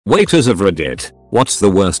Waiters of Reddit, what's the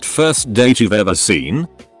worst first date you've ever seen?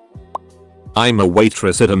 I'm a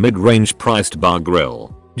waitress at a mid-range priced bar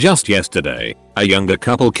grill. Just yesterday, a younger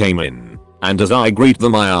couple came in, and as I greet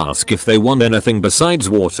them I ask if they want anything besides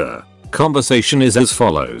water. Conversation is as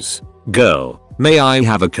follows. Girl, may I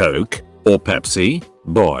have a Coke? Or Pepsi?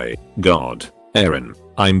 Boy, God, Aaron,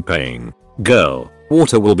 I'm paying. Girl,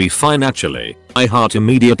 water will be fine actually. My heart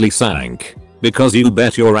immediately sank. Because you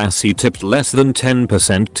bet your ass he tipped less than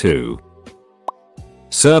 10% too.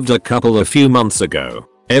 Served a couple a few months ago.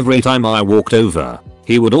 Every time I walked over,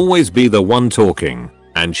 he would always be the one talking,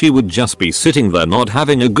 and she would just be sitting there not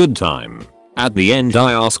having a good time. At the end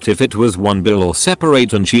I asked if it was one bill or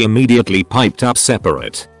separate and she immediately piped up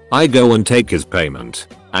separate. I go and take his payment,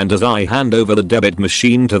 and as I hand over the debit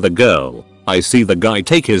machine to the girl, I see the guy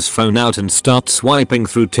take his phone out and start swiping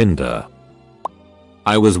through Tinder.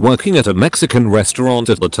 I was working at a Mexican restaurant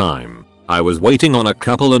at the time. I was waiting on a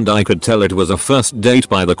couple and I could tell it was a first date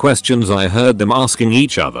by the questions I heard them asking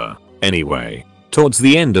each other. Anyway, towards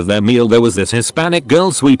the end of their meal there was this Hispanic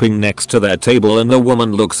girl sweeping next to their table and the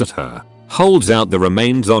woman looks at her, holds out the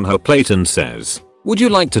remains on her plate and says, "Would you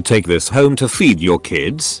like to take this home to feed your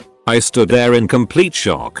kids?" I stood there in complete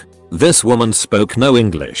shock. This woman spoke no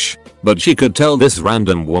English, but she could tell this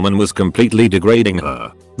random woman was completely degrading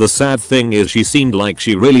her. The sad thing is she seemed like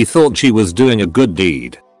she really thought she was doing a good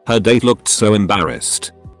deed. Her date looked so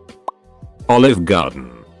embarrassed. Olive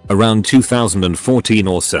Garden. Around 2014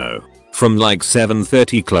 or so. From like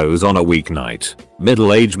 7:30 close on a weeknight.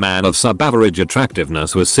 Middle-aged man of sub-average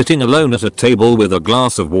attractiveness was sitting alone at a table with a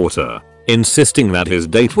glass of water, insisting that his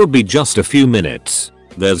date would be just a few minutes.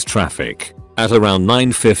 There's traffic. At around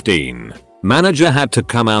 9:15, manager had to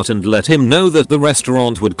come out and let him know that the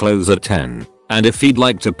restaurant would close at 10, and if he'd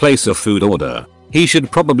like to place a food order, he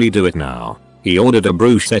should probably do it now. He ordered a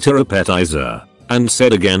bruschetta appetizer, and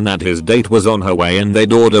said again that his date was on her way and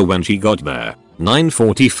they'd order when she got there.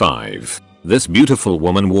 9:45. This beautiful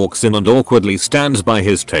woman walks in and awkwardly stands by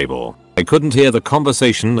his table. I couldn't hear the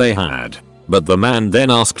conversation they had, but the man then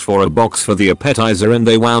asked for a box for the appetizer and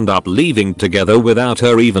they wound up leaving together without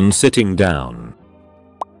her even sitting down.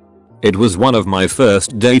 It was one of my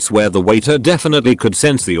first dates where the waiter definitely could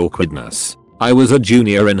sense the awkwardness. I was a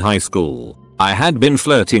junior in high school. I had been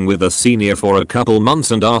flirting with a senior for a couple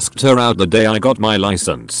months and asked her out the day I got my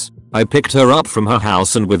license. I picked her up from her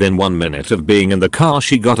house and within 1 minute of being in the car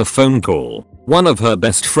she got a phone call. One of her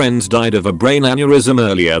best friends died of a brain aneurysm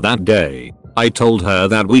earlier that day. I told her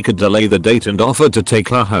that we could delay the date and offered to take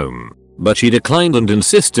her home, but she declined and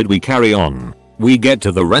insisted we carry on. We get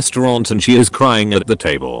to the restaurant and she is crying at the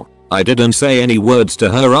table. I didn't say any words to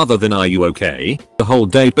her other than "Are you okay?" the whole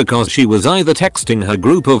date because she was either texting her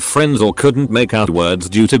group of friends or couldn't make out words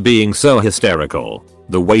due to being so hysterical.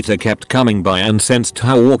 The waiter kept coming by and sensed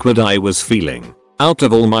how awkward I was feeling. Out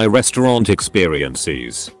of all my restaurant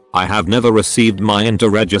experiences, I have never received my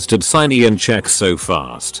enter-registered sign-in check so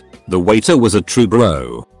fast. The waiter was a true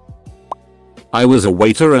bro. I was a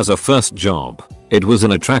waiter as a first job. It was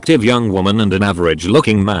an attractive young woman and an average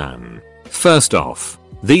looking man. First off,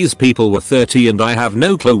 these people were 30 and I have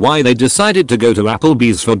no clue why they decided to go to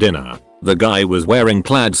Applebee's for dinner. The guy was wearing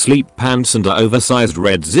plaid sleep pants and an oversized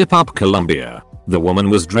red zip-up Columbia. The woman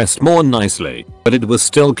was dressed more nicely, but it was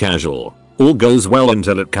still casual. All goes well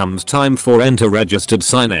until it comes time for enter registered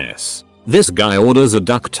sign-in. This guy orders a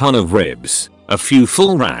duck ton of ribs, a few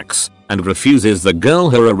full racks, and refuses the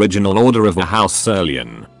girl her original order of a house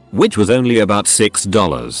sirloin, which was only about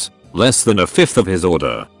 $6, less than a fifth of his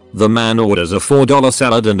order. The man orders a $4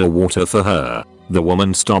 salad and a water for her. The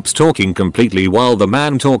woman stops talking completely while the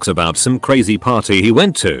man talks about some crazy party he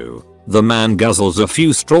went to. The man guzzles a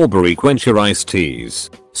few strawberry quencher iced teas,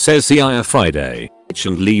 says "See ya Friday,"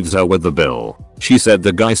 and leaves her with the bill. She said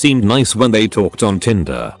the guy seemed nice when they talked on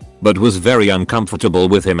Tinder, but was very uncomfortable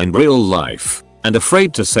with him in real life, and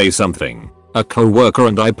afraid to say something. A co-worker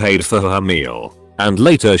and I paid for her meal, and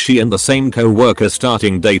later she and the same co-worker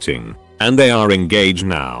starting dating, and they are engaged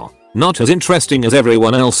now. Not as interesting as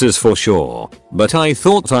everyone else's for sure, but I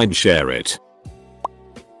thought I'd share it.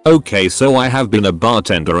 Okay, so I have been a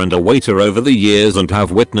bartender and a waiter over the years and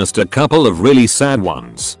have witnessed a couple of really sad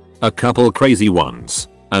ones, a couple crazy ones,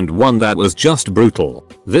 and one that was just brutal.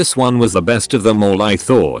 This one was the best of them all I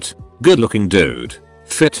thought. Good looking dude.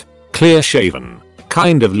 Fit, clear shaven.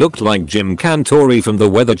 Kind of looked like Jim Cantori from the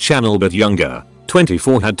Weather Channel but younger.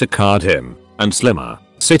 24 had to card him, and slimmer.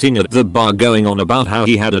 Sitting at the bar going on about how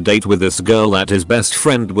he had a date with this girl that his best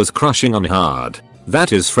friend was crushing on hard.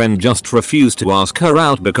 That his friend just refused to ask her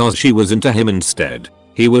out because she was into him instead.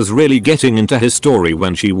 He was really getting into his story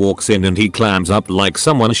when she walks in and he clams up like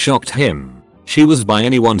someone shocked him. She was by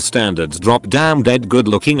anyone's standards drop damn dead good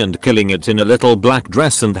looking and killing it in a little black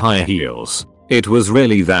dress and high heels. It was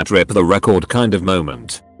really that rip the record kind of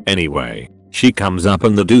moment. Anyway, she comes up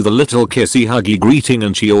and they do the little kissy huggy greeting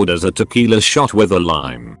and she orders a tequila shot with a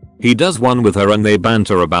lime. He does one with her and they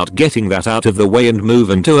banter about getting that out of the way and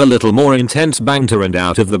move into a little more intense banter, and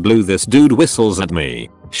out of the blue this dude whistles at me.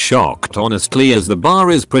 Shocked honestly, as the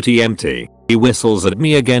bar is pretty empty. He whistles at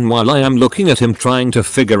me again while I am looking at him trying to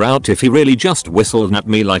figure out if he really just whistled at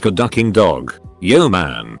me like a ducking dog. Yo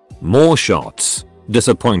man, more shots.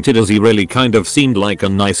 Disappointed as he really kind of seemed like a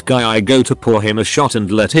nice guy, I go to pour him a shot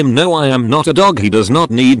and let him know I am not a dog. He does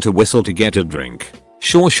not need to whistle to get a drink.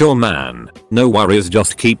 Sure man, no worries,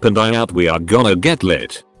 just keep an eye out, we are gonna get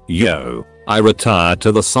lit. Yo. I retire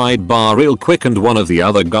to the sidebar real quick and one of the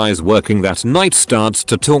other guys working that night starts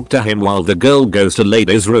to talk to him while the girl goes to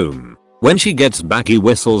ladies' room. When she gets back he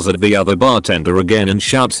whistles at the other bartender again and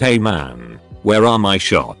shouts, hey man, where are my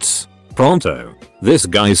shots? Pronto. This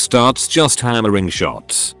guy starts just hammering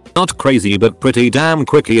shots. Not crazy but pretty damn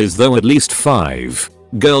quickly, as though at least 5.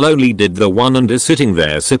 Girl only did the one and is sitting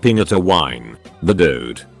there sipping at a wine. The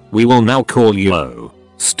dude, we will now call you O,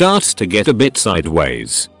 starts to get a bit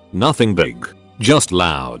sideways. Nothing big, just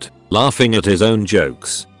loud, laughing at his own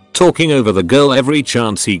jokes, talking over the girl every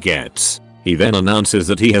chance he gets. He then announces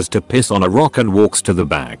that he has to piss on a rock and walks to the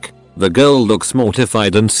back. The girl looks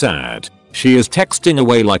mortified and sad. She is texting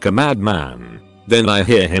away like a madman. Then I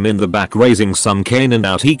hear him in the back raising some cane and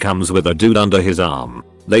out he comes with a dude under his arm.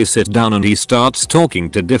 They sit down and he starts talking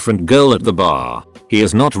to different girl at the bar. He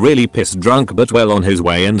is not really piss drunk but well on his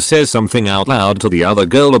way and says something out loud to the other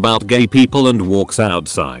girl about gay people and walks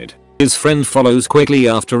outside. His friend follows quickly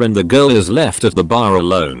after and the girl is left at the bar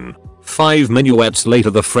alone. 5 minuets later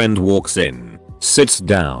the friend walks in, sits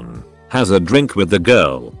down, has a drink with the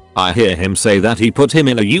girl. I hear him say that he put him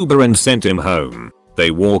in a Uber and sent him home. They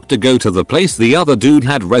walk to go to the place the other dude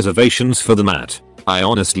had reservations for them at. I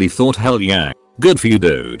honestly thought, hell yeah, good for you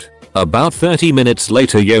dude. About 30 minutes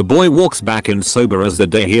later yo boy walks back in sober as the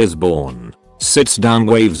day he is born. Sits down,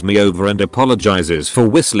 waves me over and apologizes for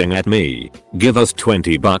whistling at me. Give us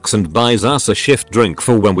 $20 and buys us a shift drink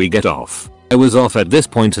for when we get off. I was off at this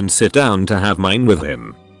point and sit down to have mine with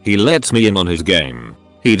him. He lets me in on his game.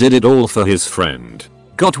 He did it all for his friend.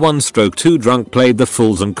 Got 1 stroke too drunk, played the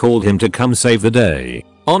fools and called him to come save the day.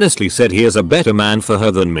 Honestly said he is a better man for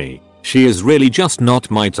her than me. She is really just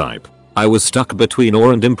not my type. I was stuck between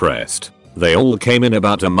awe and impressed. They all came in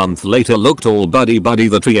about a month later, looked all buddy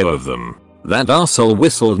the trio of them. That arsehole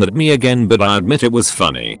whistled at me again but I admit it was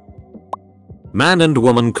funny. Man and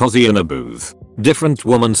woman cozy in a booth. Different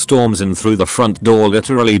woman storms in through the front door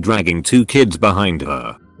literally dragging 2 kids behind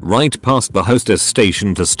her. Right past the hostess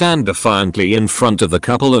station to stand defiantly in front of the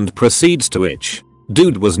couple and proceeds to itch.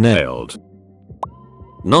 Dude was nailed.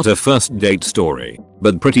 Not a first date story,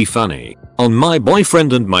 but pretty funny. On my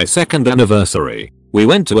boyfriend and my 2nd anniversary, we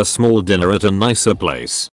went to a small dinner at a nicer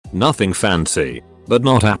place. Nothing fancy, but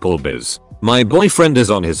not Applebee's. My boyfriend is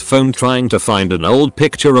on his phone trying to find an old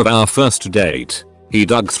picture of our first date. He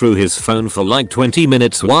dug through his phone for like 20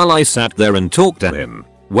 minutes while I sat there and talked to him.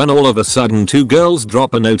 When all of a sudden 2 girls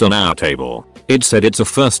drop a note on our table. It said it's a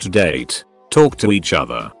first date, talk to each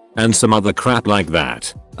other, and some other crap like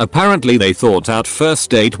that. Apparently they thought our first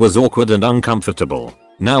date was awkward and uncomfortable.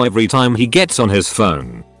 Now every time he gets on his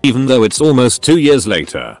phone, even though it's almost 2 years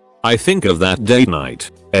later, I think of that date night.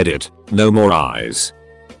 Edit, no more eyes.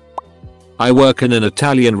 I work in an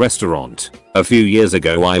Italian restaurant. A few years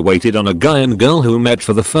ago I waited on a guy and girl who met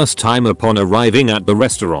for the first time upon arriving at the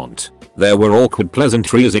restaurant. There were awkward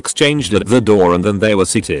pleasantries exchanged at the door and then they were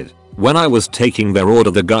seated. When I was taking their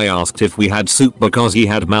order the guy asked if we had soup because he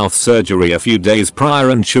had mouth surgery a few days prior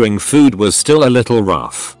and chewing food was still a little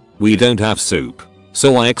rough. We don't have soup.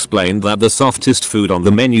 So I explained that the softest food on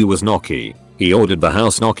the menu was gnocchi. He ordered the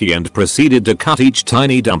house gnocchi and proceeded to cut each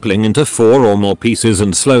tiny dumpling into 4 or more pieces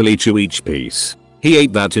and slowly chew each piece. He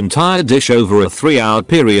ate that entire dish over a 3-hour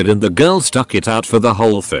period and the girl stuck it out for the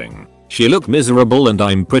whole thing. She looked miserable and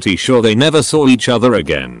I'm pretty sure they never saw each other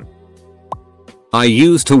again. I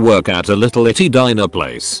used to work at a little itty diner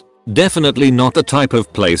place. Definitely not the type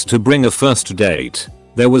of place to bring a first date.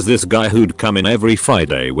 There was this guy who'd come in every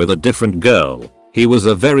Friday with a different girl. He was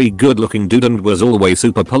a very good looking dude and was always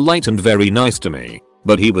super polite and very nice to me.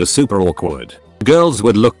 But he was super awkward. Girls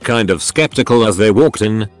would look kind of skeptical as they walked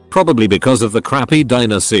in, probably because of the crappy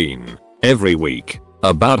diner scene. Every week,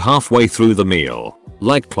 about halfway through the meal,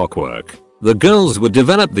 like clockwork, the girls would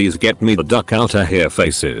develop these get me the duck outta here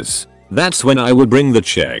faces. That's when I would bring the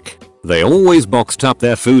check. They always boxed up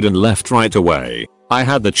their food and left right away. I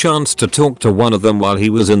had the chance to talk to one of them while he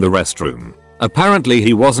was in the restroom. Apparently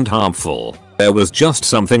he wasn't harmful. There was just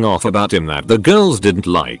something off about him that the girls didn't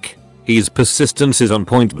like. His persistence is on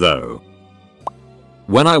point though.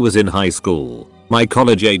 When I was in high school, my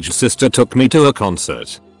college-age sister took me to a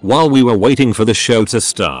concert. While we were waiting for the show to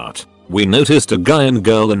start, we noticed a guy and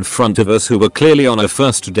girl in front of us who were clearly on a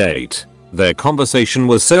first date. Their conversation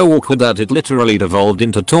was so awkward that it literally devolved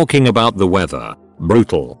into talking about the weather.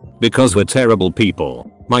 Brutal. Because we're terrible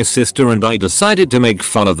people, my sister and I decided to make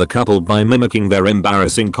fun of the couple by mimicking their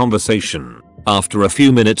embarrassing conversation. After a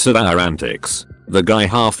few minutes of our antics, the guy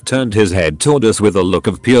half turned his head toward us with a look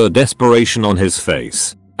of pure desperation on his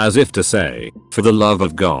face, as if to say, for the love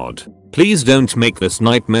of God, please don't make this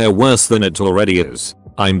nightmare worse than it already is.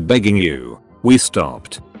 I'm begging you. We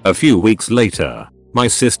stopped. A few weeks later, my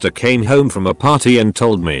sister came home from a party and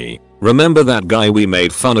told me, remember that guy we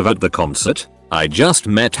made fun of at the concert? I just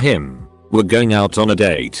met him. We're going out on a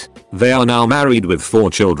date. They are now married with 4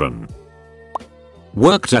 children.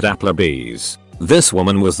 Worked at Applebee's. This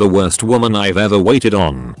woman was the worst woman I've ever waited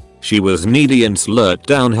on. She was needy and slurped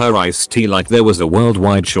down her iced tea like there was a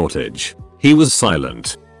worldwide shortage. He was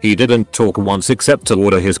silent. He didn't talk once except to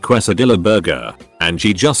order his quesadilla burger, and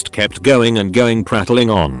she just kept going and going, prattling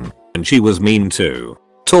on. And she was mean too,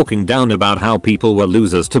 talking down about how people were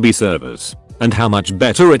losers to be servers, and how much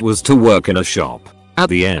better it was to work in a shop. At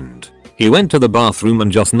the end, he went to the bathroom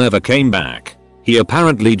and just never came back. He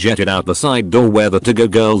apparently jetted out the side door where the to-go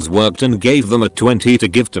girls worked and gave them a 20 to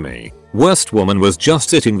give to me. Worst woman was just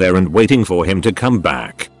sitting there and waiting for him to come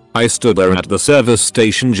back. I stood there at the service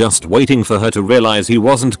station just waiting for her to realize he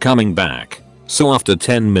wasn't coming back. So after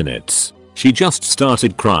 10 minutes, she just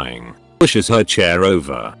started crying, pushes her chair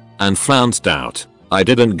over, and flounced out. I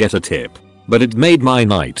didn't get a tip, but it made my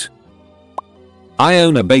night. I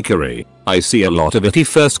own a bakery. I see a lot of itty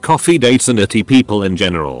first coffee dates and itty people in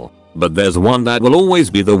general, but there's one that will always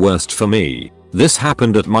be the worst for me. This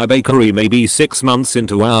happened at my bakery maybe 6 months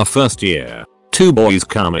into our first year. 2 boys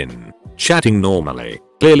come in, chatting normally,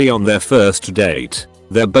 clearly on their first date.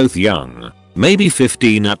 They're both young, maybe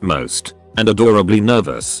 15 at most, and adorably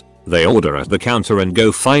nervous. They order at the counter and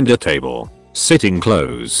go find a table. Sitting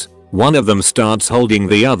close, one of them starts holding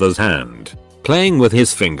the other's hand, playing with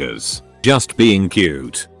his fingers, just being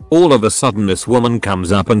cute. All of a sudden this woman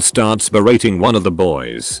comes up and starts berating one of the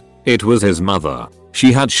boys. It was his mother.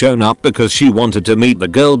 She had shown up because she wanted to meet the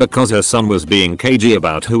girl because her son was being cagey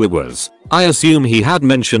about who it was. I assume he had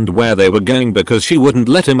mentioned where they were going because she wouldn't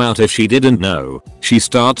let him out if she didn't know. She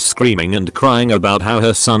starts screaming and crying about how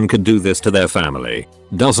her son could do this to their family.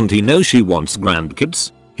 Doesn't he know she wants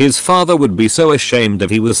grandkids? His father would be so ashamed if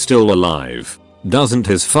he was still alive. Doesn't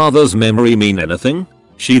his father's memory mean anything?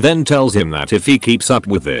 She then tells him that if he keeps up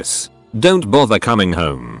with this, don't bother coming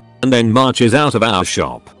home, and then marches out of our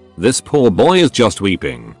shop. This poor boy is just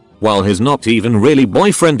weeping, while his not even really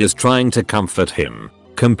boyfriend is trying to comfort him,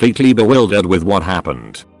 completely bewildered with what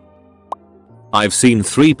happened. I've seen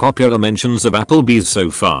 3 popular mentions of Applebee's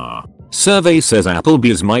so far. Survey says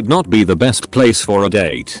Applebee's might not be the best place for a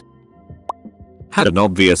date. Had an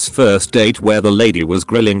obvious first date where the lady was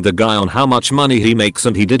grilling the guy on how much money he makes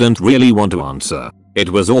and he didn't really want to answer. It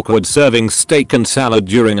was awkward serving steak and salad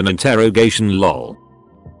during an interrogation, lol.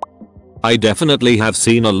 I definitely have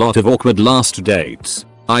seen a lot of awkward last dates.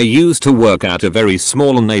 I used to work at a very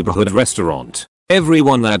small neighborhood restaurant.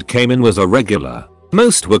 Everyone that came in was a regular.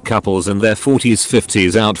 Most were couples in their 40s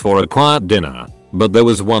 50s out for a quiet dinner. But there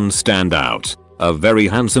was one standout. A very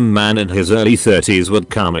handsome man in his early 30s would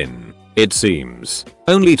come in, it seems,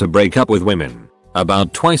 only to break up with women.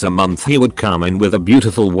 About twice a month he would come in with a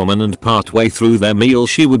beautiful woman and partway through their meal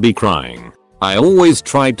she would be crying. I always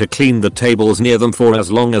tried to clean the tables near them for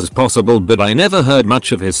as long as possible, but I never heard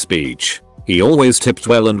much of his speech. He always tipped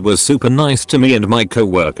well and was super nice to me and my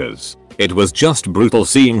co-workers. It was just brutal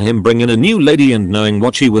seeing him bring in a new lady and knowing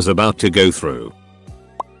what she was about to go through.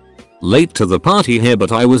 Late to the party here,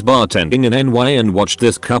 but I was bartending in NY and watched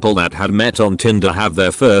this couple that had met on Tinder have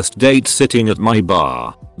their first date sitting at my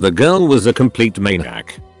bar. The girl was a complete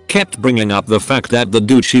maniac. Kept bringing up the fact that the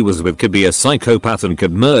dude she was with could be a psychopath and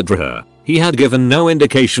could murder her. He had given no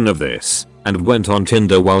indication of this, and went on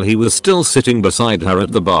Tinder while he was still sitting beside her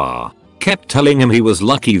at the bar. Kept telling him he was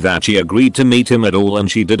lucky that she agreed to meet him at all and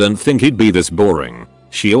she didn't think he'd be this boring.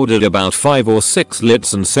 She ordered about 5 or 6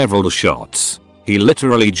 lits and several shots. He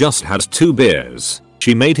literally just had 2 beers.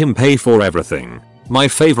 She made him pay for everything. My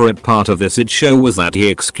favorite part of this show was that he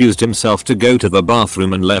excused himself to go to the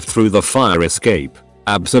bathroom and left through the fire escape.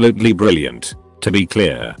 Absolutely brilliant. To be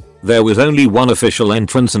clear, there was only one official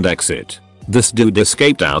entrance and exit. This dude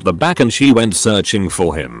escaped out the back and she went searching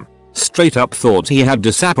for him. Straight up thought he had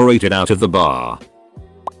disapparated out of the bar.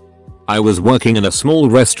 I was working in a small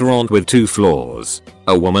restaurant with 2 floors.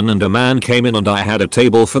 A woman and a man came in and I had a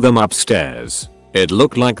table for them upstairs. It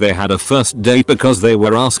looked like they had a first date because they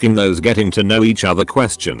were asking those getting to know each other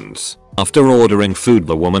questions. After ordering food,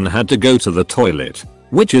 the woman had to go to the toilet,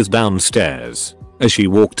 which is downstairs. As she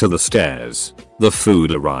walked to the stairs, the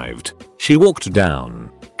food arrived. She walked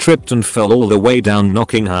down, tripped and fell all the way down,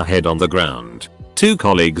 knocking her head on the ground. 2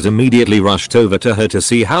 colleagues immediately rushed over to her to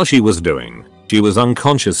see how she was doing. She was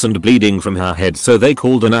unconscious and bleeding from her head, so they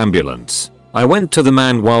called an ambulance. I went to the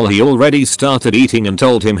man while he already started eating and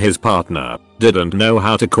told him his partner didn't know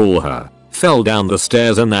how to call her, fell down the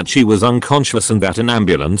stairs and that she was unconscious and that an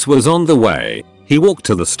ambulance was on the way. He walked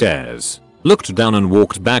to the stairs, looked down and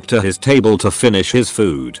walked back to his table to finish his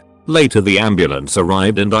food. Later the ambulance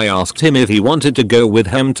arrived and I asked him if he wanted to go with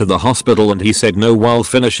him to the hospital and he said no while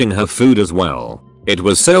finishing her food as well. It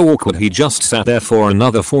was so awkward, he just sat there for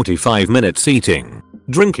another 45 minutes eating,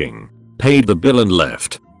 drinking, paid the bill and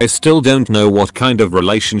left. I still don't know what kind of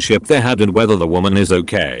relationship they had and whether the woman is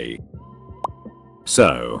okay.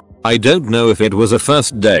 So, I don't know if it was a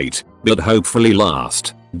first date, but hopefully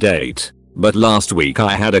last date. But last week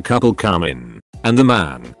I had a couple come in, and the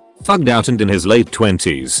man, thugged out and in his late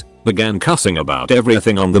 20s, began cussing about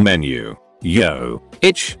everything on the menu. Yo,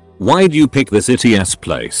 itch, why'd you pick this itty-ass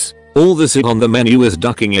place? All this on the menu is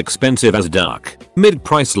ducking expensive as duck.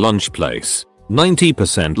 Mid-price lunch place.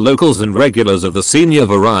 90% locals and regulars of the senior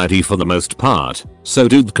variety for the most part. So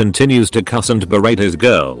dude continues to cuss and berate his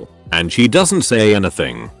girl, and she doesn't say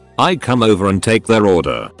anything. I come over and take their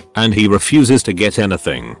order, and he refuses to get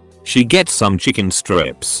anything. She gets some chicken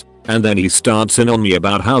strips, and then he starts in on me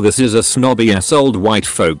about how this is a snobby ass old white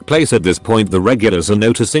folk place. At this point the regulars are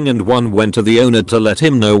noticing and one went to the owner to let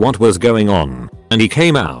him know what was going on, and he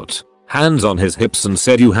came out, hands on his hips, and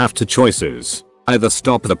said you have 2 choices. Either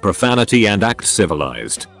stop the profanity and act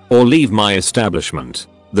civilized, or leave my establishment.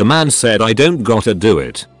 The man said I don't gotta do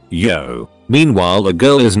it. Yo. Meanwhile the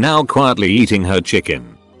girl is now quietly eating her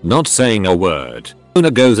chicken, not saying a word.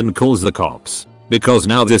 Owner goes and calls the cops, because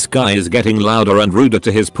now this guy is getting louder and ruder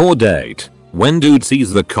to his poor date. When dude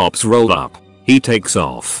sees the cops roll up, he takes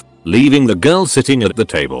off, leaving the girl sitting at the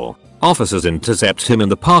table. Officers intercept him in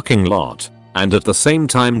the parking lot, and at the same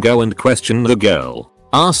time go and question the girl,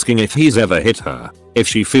 asking if he's ever hit her, if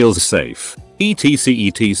she feels safe,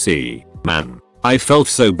 etc. Man, I felt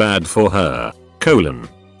so bad for her.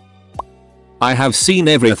 I have seen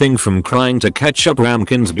everything from crying to ketchup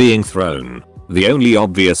ramekins being thrown. The only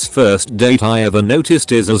obvious first date I ever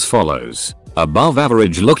noticed is as follows. Above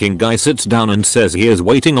average looking guy sits down and says he is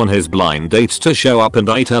waiting on his blind date to show up, and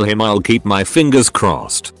I tell him I'll keep my fingers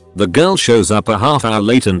crossed. The girl shows up a half hour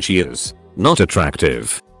late and she is not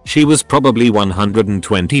attractive. She was probably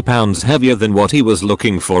 120 pounds heavier than what he was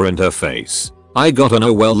looking for, and her face. I got an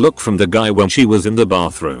oh well look from the guy when she was in the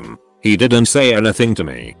bathroom. He didn't say anything to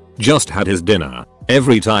me, just had his dinner.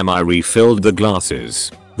 Every time I refilled the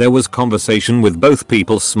glasses, there was conversation with both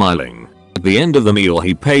people smiling. At the end of the meal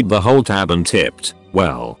he paid the whole tab and tipped.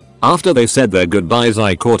 Well, after they said their goodbyes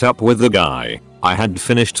I caught up with the guy. I had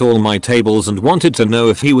finished all my tables and wanted to know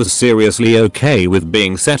if he was seriously okay with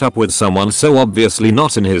being set up with someone so obviously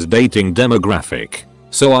not in his dating demographic.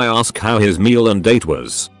 So I asked how his meal and date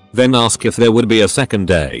was, then asked if there would be a second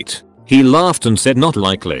date. He laughed and said not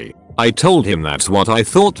likely. I told him that's what I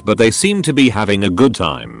thought, but they seem to be having a good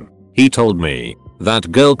time. He told me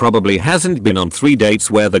that girl probably hasn't been on 3 dates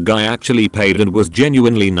where the guy actually paid and was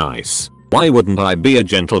genuinely nice. Why wouldn't I be a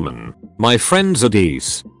gentleman? My friend's a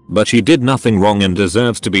dece, but she did nothing wrong and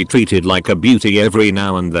deserves to be treated like a beauty every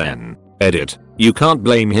now and then. Edit. You can't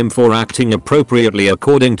blame him for acting appropriately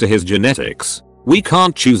according to his genetics. We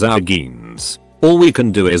can't choose our genes. All we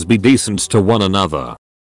can do is be decent to one another.